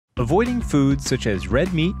Avoiding foods such as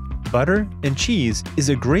red meat, butter, and cheese is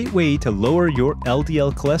a great way to lower your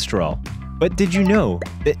LDL cholesterol. But did you know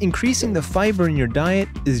that increasing the fiber in your diet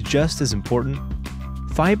is just as important?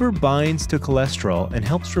 Fiber binds to cholesterol and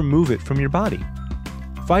helps remove it from your body.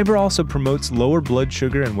 Fiber also promotes lower blood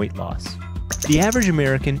sugar and weight loss. The average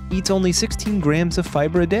American eats only 16 grams of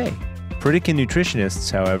fiber a day. Pritikin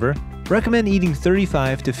nutritionists, however, recommend eating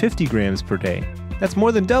 35 to 50 grams per day. That's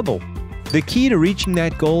more than double. The key to reaching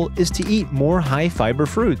that goal is to eat more high-fiber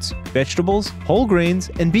fruits, vegetables, whole grains,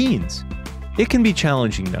 and beans. It can be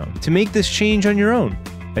challenging, though, to make this change on your own.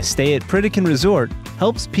 A stay at Pritikin Resort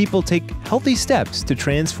helps people take healthy steps to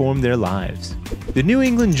transform their lives. The New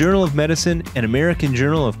England Journal of Medicine and American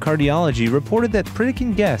Journal of Cardiology reported that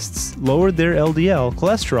Pritikin guests lowered their LDL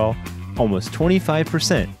cholesterol almost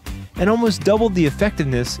 25% and almost doubled the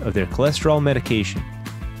effectiveness of their cholesterol medication.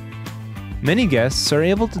 Many guests are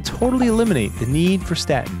able to totally eliminate the need for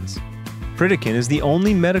statins. Pritikin is the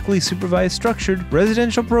only medically supervised structured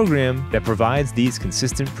residential program that provides these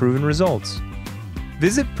consistent proven results.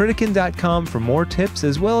 Visit Pritikin.com for more tips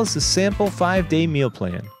as well as the sample 5-day meal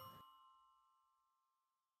plan.